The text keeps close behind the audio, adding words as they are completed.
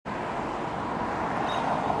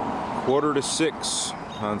5:45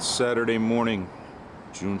 on Saturday morning,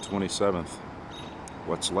 June 27th.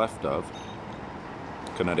 What's left of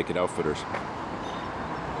Connecticut Outfitters.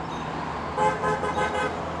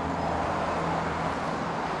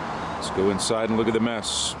 Let's go inside and look at the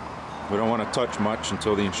mess. We don't want to touch much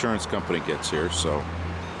until the insurance company gets here, so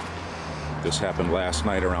this happened last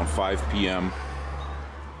night around 5 p.m.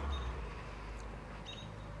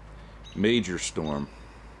 Major storm.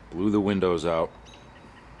 Blew the windows out.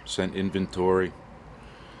 Sent inventory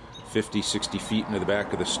 50, 60 feet into the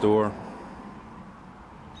back of the store.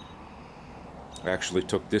 Actually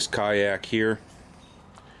took this kayak here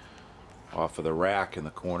off of the rack in the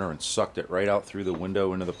corner and sucked it right out through the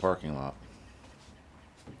window into the parking lot.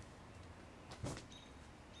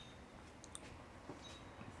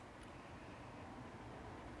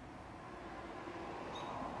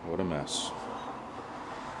 What a mess.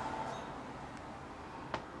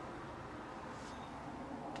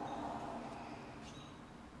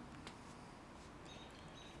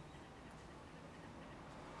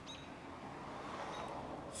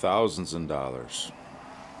 Thousands of dollars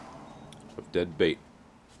of dead bait.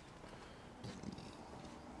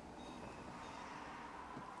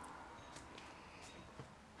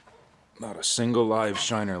 Not a single live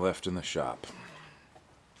shiner left in the shop.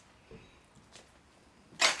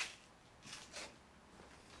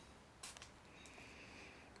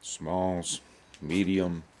 Smalls,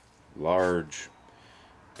 medium, large,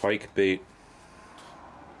 pike bait,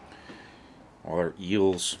 all our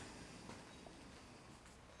eels.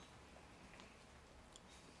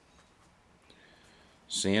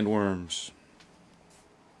 Sandworms,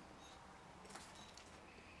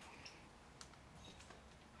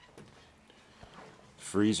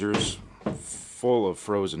 freezers full of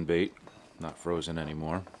frozen bait, not frozen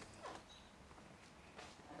anymore.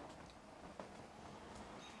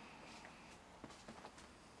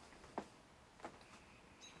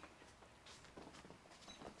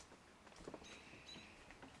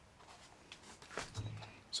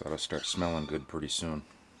 So that'll start smelling good pretty soon.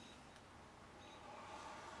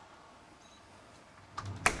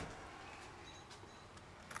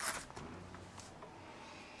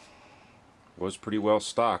 Was pretty well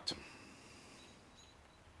stocked.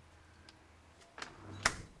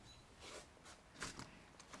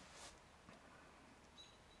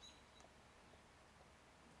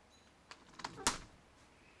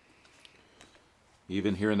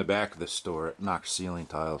 Even here in the back of the store, it knocked ceiling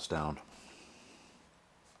tiles down.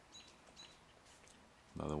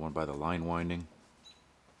 Another one by the line winding.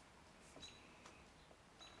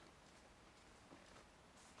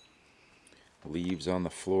 Leaves on the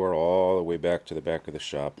floor all the way back to the back of the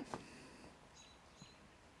shop.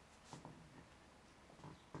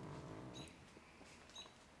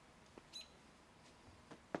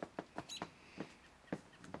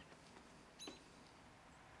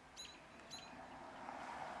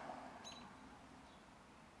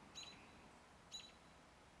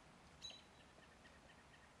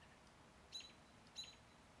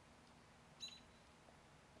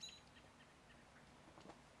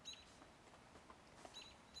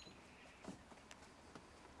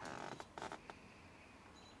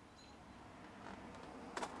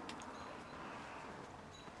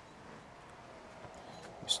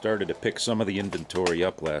 Started to pick some of the inventory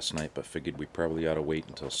up last night, but figured we probably ought to wait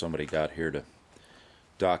until somebody got here to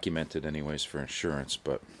document it anyways for insurance.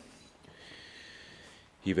 But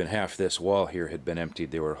even half this wall here had been emptied.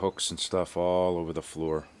 There were hooks and stuff all over the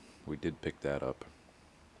floor. We did pick that up.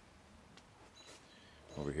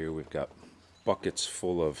 Over here we've got buckets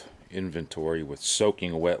full of inventory with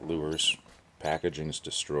soaking wet lures. Packaging's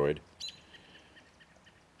destroyed.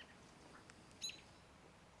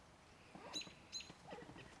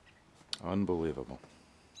 Unbelievable.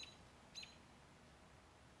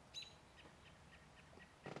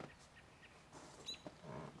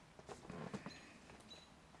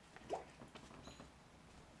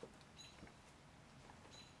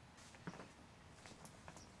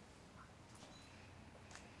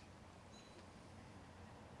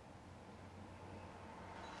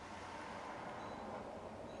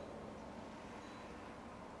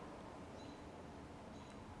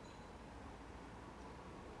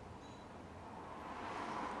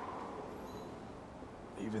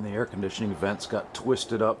 Even the air conditioning vents got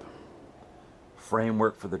twisted up.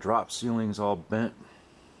 Framework for the drop ceiling's all bent.